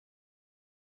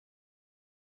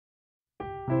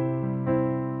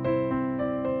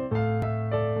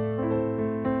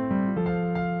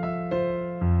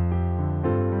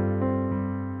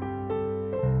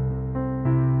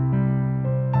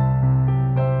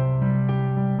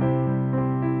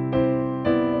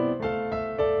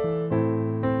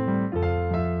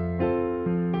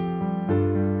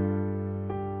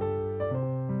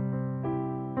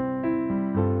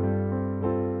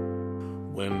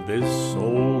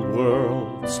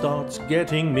world starts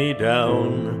getting me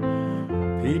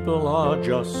down, people are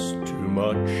just too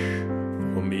much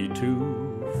for me to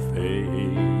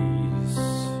face.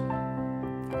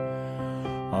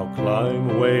 I'll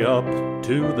climb way up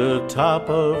to the top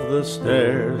of the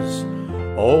stairs,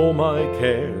 all my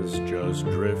cares just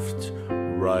drift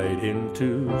right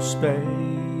into space.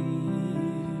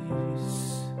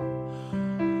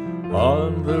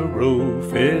 On the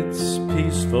roof it's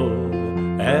peaceful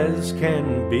as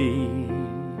can be,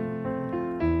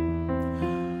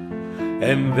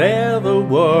 and there the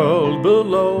world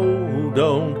below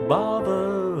don't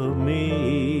bother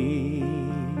me.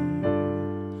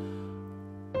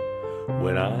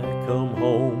 When I come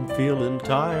home feeling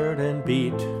tired and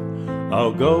beat,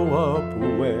 I'll go up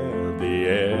where the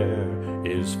air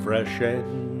is fresh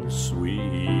and sweet.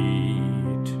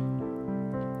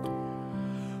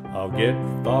 I'll get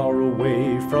far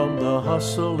away from the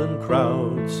hustle and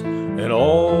crowds and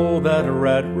all that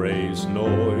rat race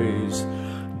noise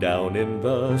down in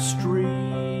the street.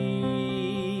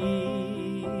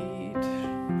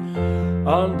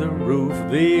 On the roof,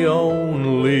 the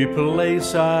only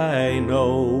place I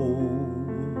know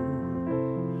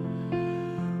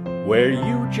where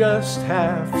you just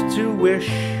have to wish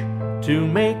to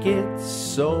make it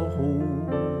so.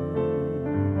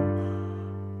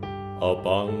 Up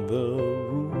on the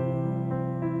roof.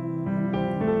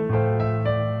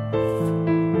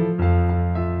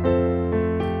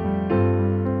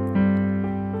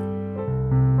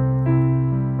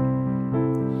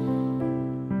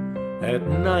 At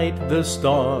night the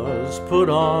stars put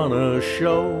on a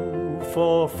show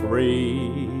for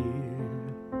free,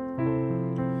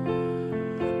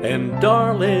 and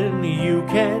darling, you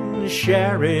can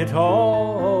share it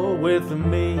all with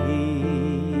me.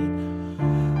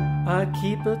 I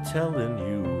keep a-telling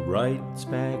you, right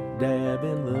smack dab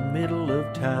in the middle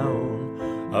of town,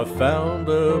 I found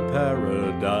a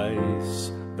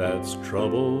paradise that's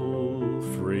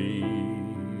trouble-free.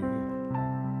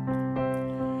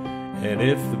 And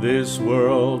if this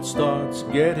world starts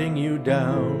getting you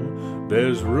down,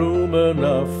 there's room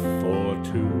enough for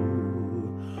two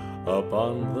up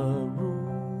on the roof.